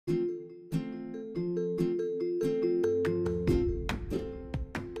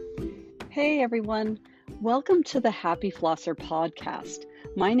Hey everyone, welcome to the Happy Flosser podcast.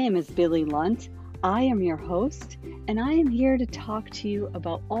 My name is Billy Lunt. I am your host, and I am here to talk to you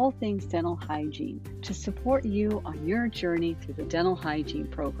about all things dental hygiene to support you on your journey through the dental hygiene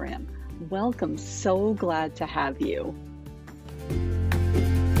program. Welcome, so glad to have you.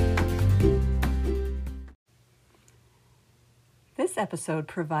 This episode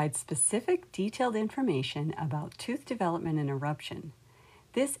provides specific, detailed information about tooth development and eruption.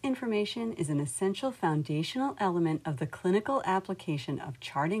 This information is an essential foundational element of the clinical application of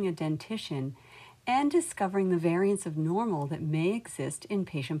charting a dentition and discovering the variants of normal that may exist in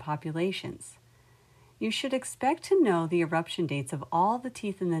patient populations. You should expect to know the eruption dates of all the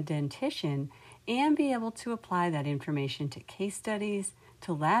teeth in the dentition and be able to apply that information to case studies,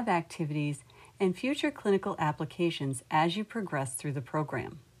 to lab activities, and future clinical applications as you progress through the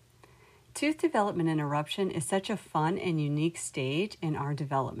program. Tooth development and eruption is such a fun and unique stage in our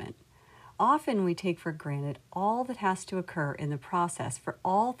development. Often we take for granted all that has to occur in the process for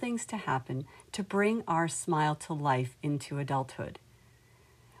all things to happen to bring our smile to life into adulthood.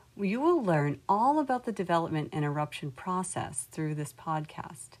 You will learn all about the development and eruption process through this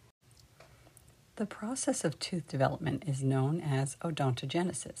podcast. The process of tooth development is known as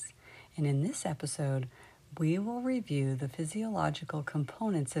odontogenesis, and in this episode, we will review the physiological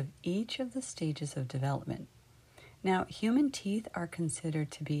components of each of the stages of development. Now, human teeth are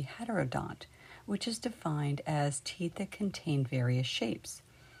considered to be heterodont, which is defined as teeth that contain various shapes.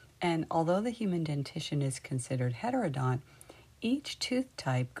 And although the human dentition is considered heterodont, each tooth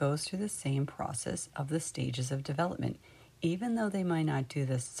type goes through the same process of the stages of development, even though they might not do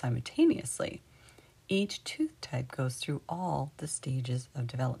this simultaneously. Each tooth type goes through all the stages of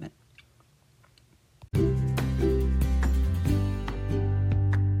development.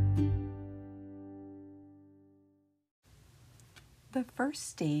 The first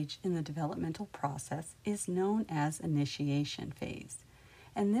stage in the developmental process is known as initiation phase,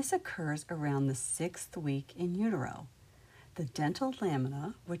 and this occurs around the 6th week in utero. The dental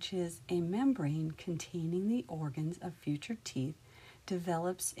lamina, which is a membrane containing the organs of future teeth,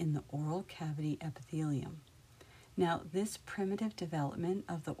 develops in the oral cavity epithelium. Now, this primitive development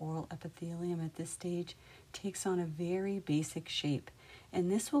of the oral epithelium at this stage takes on a very basic shape,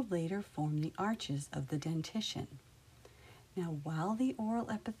 and this will later form the arches of the dentition. Now, while the oral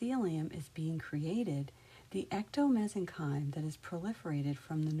epithelium is being created, the ectomesenchyme that is proliferated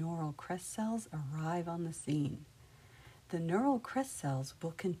from the neural crest cells arrive on the scene. The neural crest cells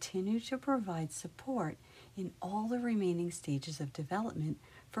will continue to provide support in all the remaining stages of development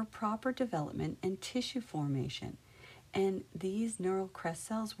for proper development and tissue formation, and these neural crest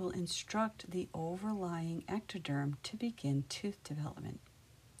cells will instruct the overlying ectoderm to begin tooth development.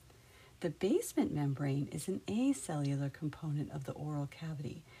 The basement membrane is an acellular component of the oral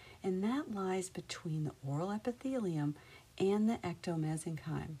cavity, and that lies between the oral epithelium and the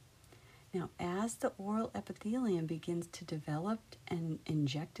ectomesenchyme. Now, as the oral epithelium begins to develop and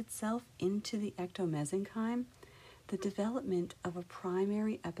inject itself into the ectomesenchyme, the development of a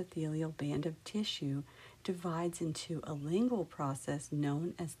primary epithelial band of tissue divides into a lingual process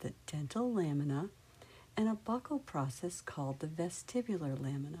known as the dental lamina and a buccal process called the vestibular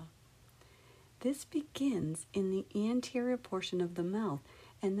lamina. This begins in the anterior portion of the mouth,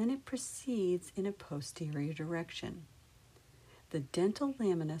 and then it proceeds in a posterior direction. The dental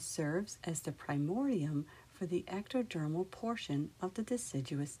lamina serves as the primordium for the ectodermal portion of the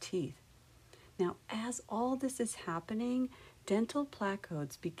deciduous teeth. Now, as all this is happening, dental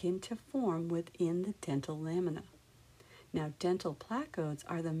placodes begin to form within the dental lamina. Now, dental placodes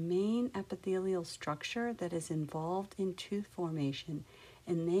are the main epithelial structure that is involved in tooth formation,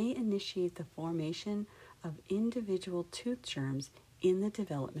 and they initiate the formation of individual tooth germs in the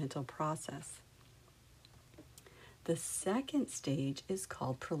developmental process. The second stage is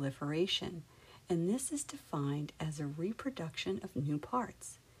called proliferation, and this is defined as a reproduction of new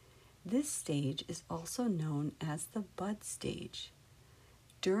parts. This stage is also known as the bud stage.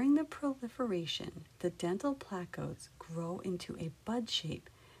 During the proliferation, the dental placodes grow into a bud shape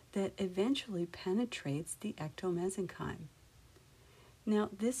that eventually penetrates the ectomesenchyme. Now,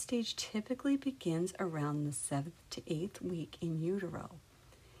 this stage typically begins around the 7th to 8th week in utero.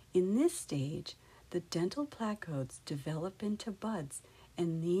 In this stage, the dental placodes develop into buds,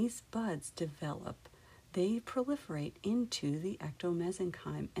 and these buds they proliferate into the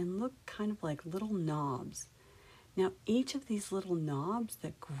ectomesenchyme and look kind of like little knobs. Now, each of these little knobs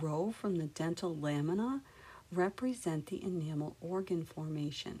that grow from the dental lamina represent the enamel organ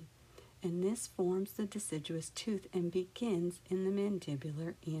formation, and this forms the deciduous tooth and begins in the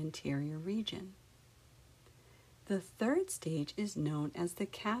mandibular anterior region. The third stage is known as the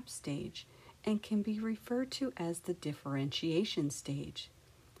cap stage and can be referred to as the differentiation stage.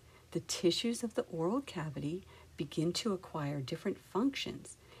 The tissues of the oral cavity begin to acquire different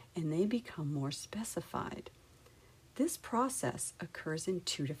functions and they become more specified. This process occurs in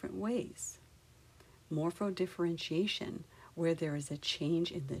two different ways. Morphodifferentiation, where there is a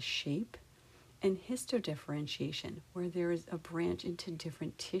change in the shape, and histodifferentiation, where there is a branch into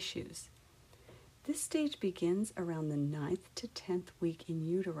different tissues. This stage begins around the 9th to 10th week in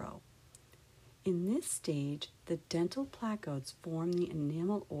utero. In this stage, the dental placodes form the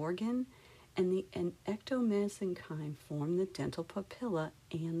enamel organ and the ectomesenchyme form the dental papilla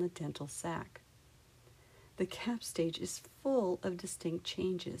and the dental sac. The cap stage is full of distinct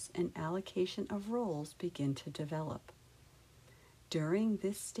changes and allocation of roles begin to develop. During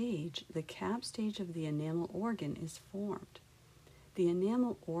this stage, the cap stage of the enamel organ is formed. The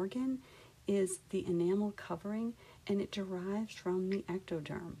enamel organ is the enamel covering and it derives from the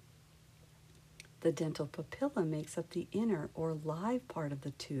ectoderm. The dental papilla makes up the inner or live part of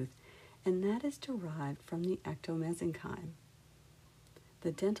the tooth, and that is derived from the ectomesenchyme.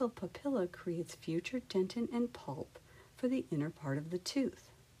 The dental papilla creates future dentin and pulp for the inner part of the tooth.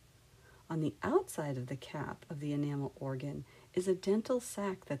 On the outside of the cap of the enamel organ is a dental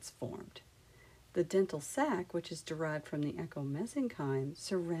sac that's formed. The dental sac, which is derived from the ectomesenchyme,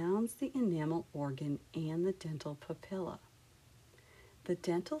 surrounds the enamel organ and the dental papilla. The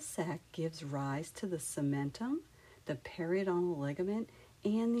dental sac gives rise to the cementum, the periodontal ligament,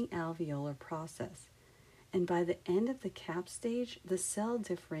 and the alveolar process. And by the end of the cap stage, the cell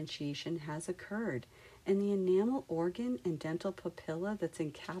differentiation has occurred, and the enamel organ and dental papilla that's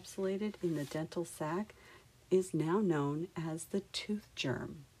encapsulated in the dental sac is now known as the tooth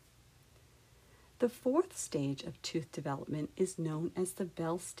germ. The fourth stage of tooth development is known as the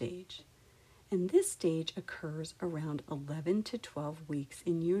Bell stage, and this stage occurs around 11 to 12 weeks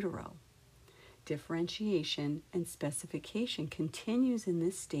in utero. Differentiation and specification continues in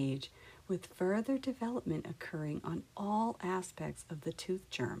this stage with further development occurring on all aspects of the tooth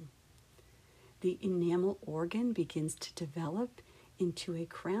germ. The enamel organ begins to develop into a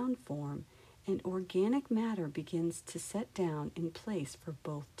crown form and organic matter begins to set down in place for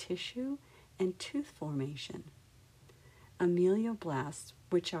both tissue and tooth formation. Amelioblast,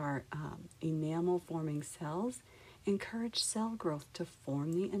 which are enamel-forming cells, encourage cell growth to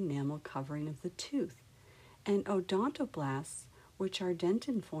form the enamel covering of the tooth, and odontoblasts, which are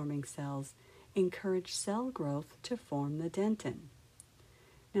dentin-forming cells, encourage cell growth to form the dentin.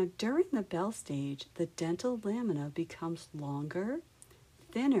 Now, during the Bell stage, the dental lamina becomes longer,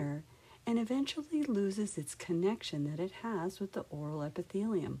 thinner, and eventually loses its connection that it has with the oral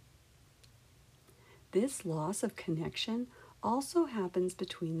epithelium. This loss of connection also happens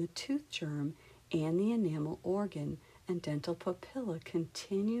between the tooth germ and the enamel organ, and dental papilla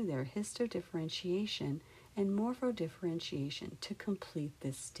continue their histodifferentiation and morphodifferentiation to complete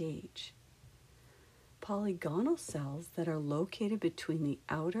this stage. Polygonal cells that are located between the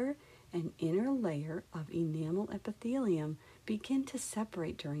outer and inner layer of enamel epithelium begin to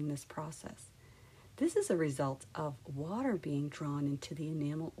separate during this process. This is a result of water being drawn into the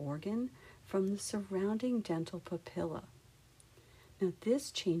enamel organ from the surrounding dental papilla. Now,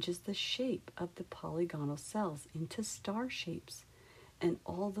 this changes the shape of the polygonal cells into star shapes, and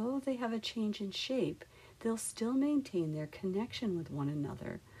although they have a change in shape, they'll still maintain their connection with one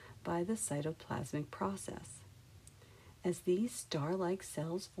another by the cytoplasmic process. As these star-like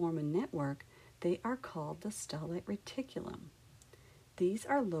cells form a network, they are called the styloid reticulum. These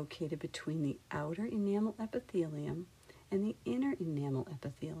are located between the outer enamel epithelium and the inner enamel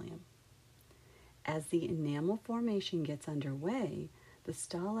epithelium. As the enamel formation gets underway, the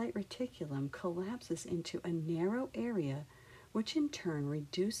styloid reticulum collapses into a narrow area, which in turn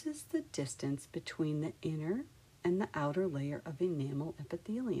reduces the distance between the inner and the outer layer of enamel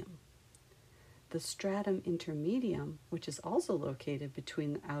epithelium. The stratum intermedium, which is also located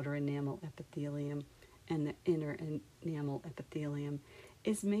between the outer enamel epithelium and the inner enamel epithelium,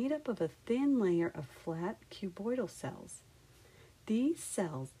 is made up of a thin layer of flat cuboidal cells. These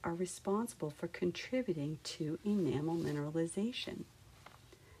cells are responsible for contributing to enamel mineralization.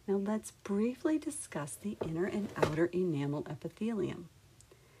 Now let's briefly discuss the inner and outer enamel epithelium.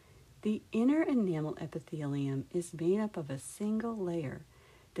 The inner enamel epithelium is made up of a single layer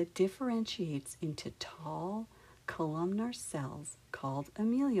that differentiates into tall, columnar cells called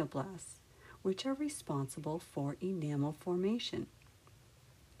amelioblasts, which are responsible for enamel formation.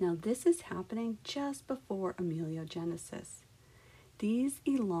 Now this is happening just before ameliogenesis. These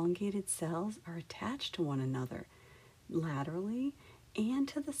elongated cells are attached to one another laterally and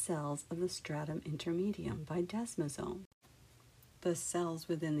to the cells of the stratum intermedium by desmosome. The cells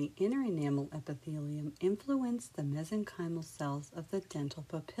within the inner enamel epithelium influence the mesenchymal cells of the dental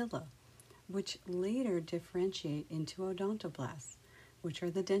papilla, which later differentiate into odontoblasts, which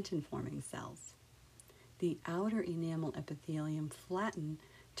are the dentin-forming cells. The outer enamel epithelium flatten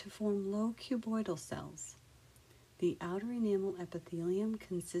to form low cuboidal cells. The outer enamel epithelium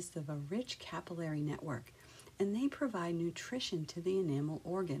consists of a rich capillary network, and they provide nutrition to the enamel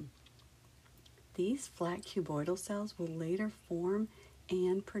organ. These flat cuboidal cells will later form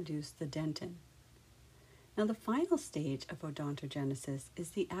and produce the dentin. Now, the final stage of odontogenesis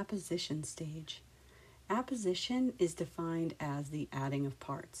is the apposition stage. Apposition is defined as the adding of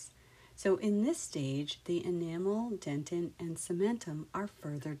parts. So in this stage, the enamel, dentin, and cementum are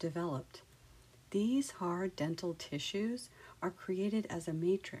further developed. These hard dental tissues are created as a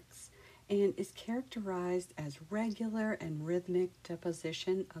matrix and is characterized as regular and rhythmic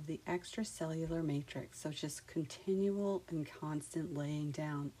deposition of the extracellular matrix, so just continual and constant laying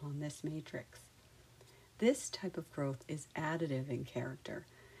down on this matrix. This type of growth is additive in character,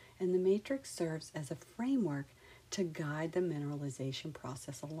 and the matrix serves as a framework to guide the mineralization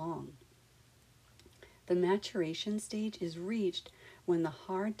process along. The maturation stage is reached when the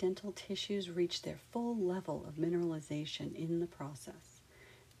hard dental tissues reach their full level of mineralization in the process.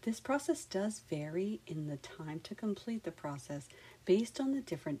 This process does vary in the time to complete the process based on the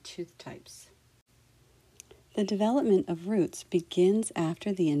different tooth types. The development of roots begins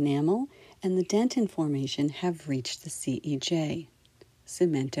after the enamel and the dentin formation have reached the CEJ,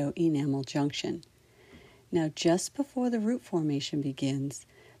 cemento-enamel junction. Now, just before the root formation begins,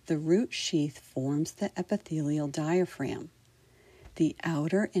 the root sheath forms the epithelial diaphragm. The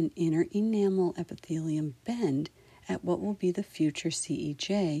outer and inner enamel epithelium bend at what will be the future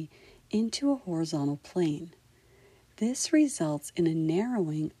CEJ into a horizontal plane. This results in a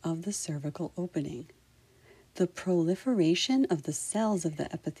narrowing of the cervical opening. The proliferation of the cells of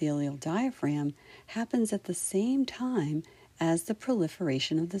the epithelial diaphragm happens at the same time as the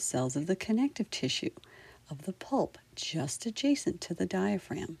proliferation of the cells of the connective tissue of the pulp just adjacent to the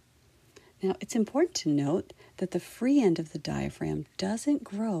diaphragm. Now, it's important to note that the free end of the diaphragm doesn't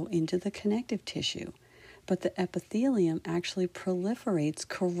grow into the connective tissue, but the epithelium actually proliferates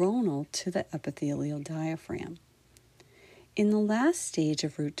coronal to the epithelial diaphragm. In the last stage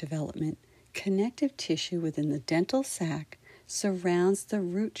of root development, connective tissue within the dental sac surrounds the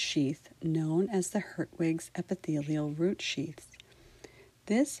root sheath known as the Hertwig's epithelial root sheaths.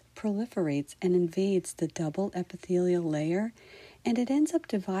 This proliferates and invades the double epithelial layer, and it ends up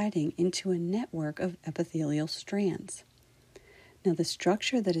dividing into a network of epithelial strands. Now, the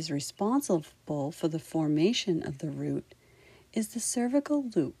structure that is responsible for the formation of the root is the cervical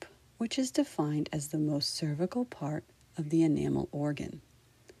loop, which is defined as the most cervical part of the enamel organ.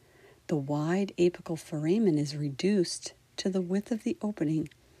 The wide apical foramen is reduced to the width of the opening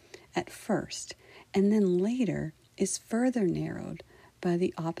at first, and then later is further narrowed by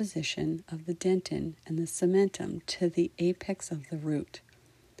the opposition of the dentin and the cementum to the apex of the root.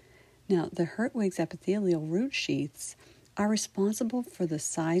 Now, the Hertwig's epithelial root sheaths are responsible for the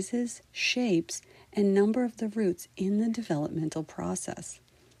sizes, shapes, and number of the roots in the developmental process.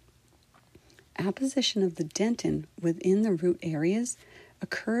 Apposition of the dentin within the root areas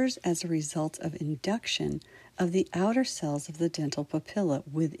occurs as a result of induction of the outer cells of the dental papilla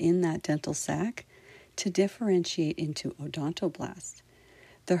within that dental sac to differentiate into odontoblasts.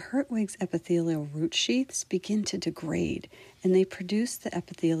 The Hertwig's epithelial root sheaths begin to degrade, and they produce the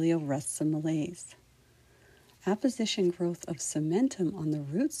epithelial racemolase. Apposition growth of cementum on the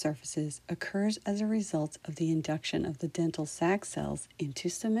root surfaces occurs as a result of the induction of the dental sac cells into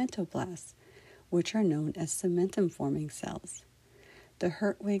cementoblasts, which are known as cementum-forming cells. The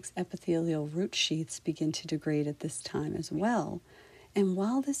Hertwig's epithelial root sheaths begin to degrade at this time as well, and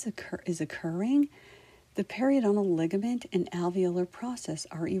while this is occurring, the periodontal ligament and alveolar process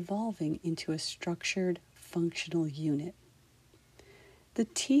are evolving into a structured, functional unit. The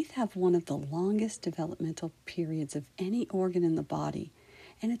teeth have one of the longest developmental periods of any organ in the body,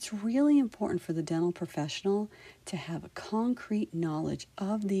 and it's really important for the dental professional to have a concrete knowledge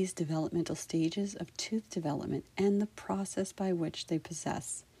of these developmental stages of tooth development and the process by which they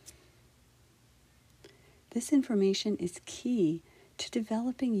possess. This information is key to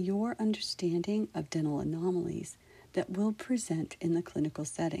developing your understanding of dental anomalies that will present in the clinical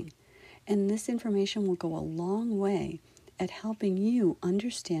setting, and this information will go a long way at helping you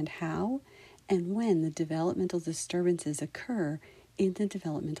understand how and when the developmental disturbances occur in the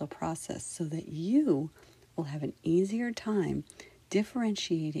developmental process so that you will have an easier time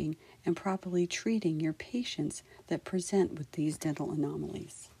differentiating and properly treating your patients that present with these dental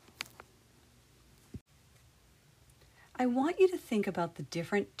anomalies. I want you to think about the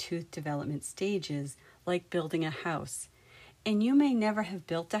different tooth development stages like building a house. And you may never have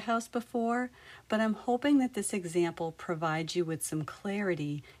built a house before, but I'm hoping that this example provides you with some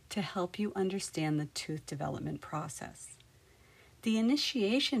clarity to help you understand the tooth development process. The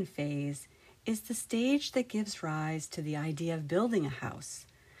initiation phase is the stage that gives rise to the idea of building a house.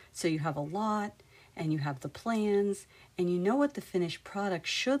 So you have a lot, and you have the plans, and you know what the finished product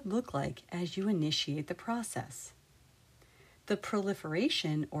should look like as you initiate the process. The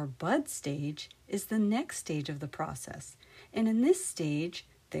proliferation or bud stage is the next stage of the process, and in this stage,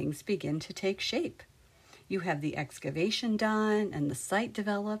 things begin to take shape. You have the excavation done and the site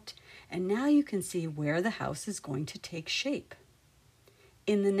developed, and now you can see where the house is going to take shape.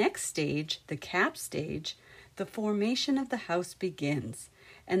 In the next stage, the cap stage, the formation of the house begins,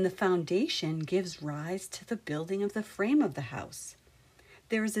 and the foundation gives rise to the building of the frame of the house.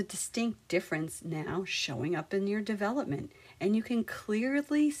 There is a distinct difference now showing up in your development, and you can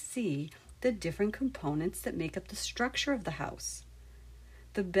clearly see the different components that make up the structure of the house.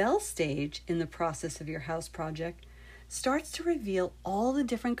 The bell stage in the process of your house project starts to reveal all the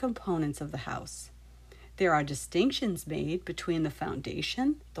different components of the house. There are distinctions made between the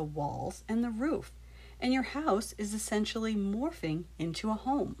foundation, the walls, and the roof, and your house is essentially morphing into a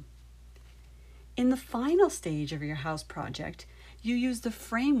home. In the final stage of your house project, you use the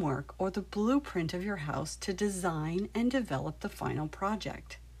framework or the blueprint of your house to design and develop the final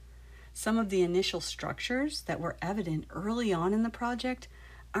project. Some of the initial structures that were evident early on in the project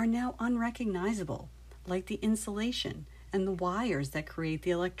are now unrecognizable, like the insulation and the wires that create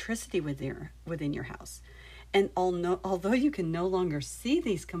the electricity within your house. And although you can no longer see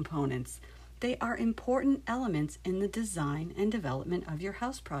these components, they are important elements in the design and development of your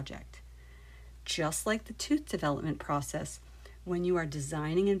house project. Just like the tooth development process, when you are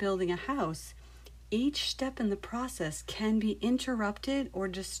designing and building a house, each step in the process can be interrupted or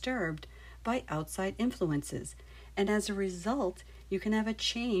disturbed by outside influences, and as a result, you can have a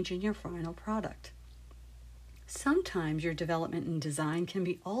change in your final product. Sometimes your development and design can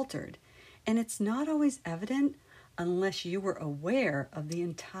be altered, and it's not always evident unless you were aware of the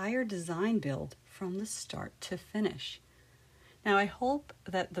entire design build from the start to finish. Now, I hope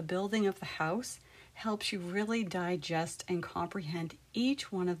that the building of the house helps you really digest and comprehend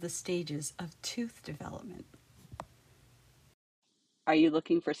each one of the stages of tooth development. Are you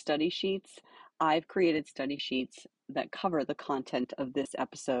looking for study sheets? I've created study sheets that cover the content of this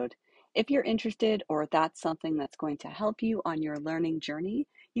episode. If you're interested or that's something that's going to help you on your learning journey,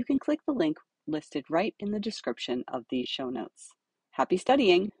 you can click the link listed right in the description of these show notes. Happy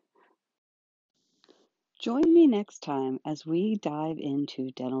studying! Join me next time as we dive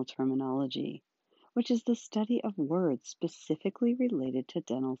into dental terminology, which is the study of words specifically related to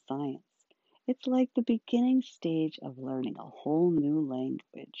dental science. It's like the beginning stage of learning a whole new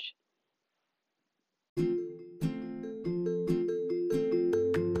language.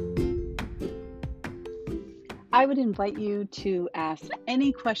 I would invite you to ask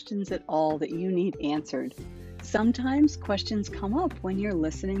any questions at all that you need answered. Sometimes questions come up when you're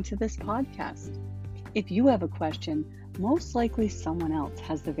listening to this podcast. If you have a question, most likely someone else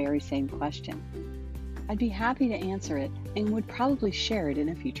has the very same question. I'd be happy to answer it and would probably share it in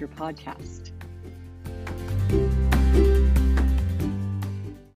a future podcast.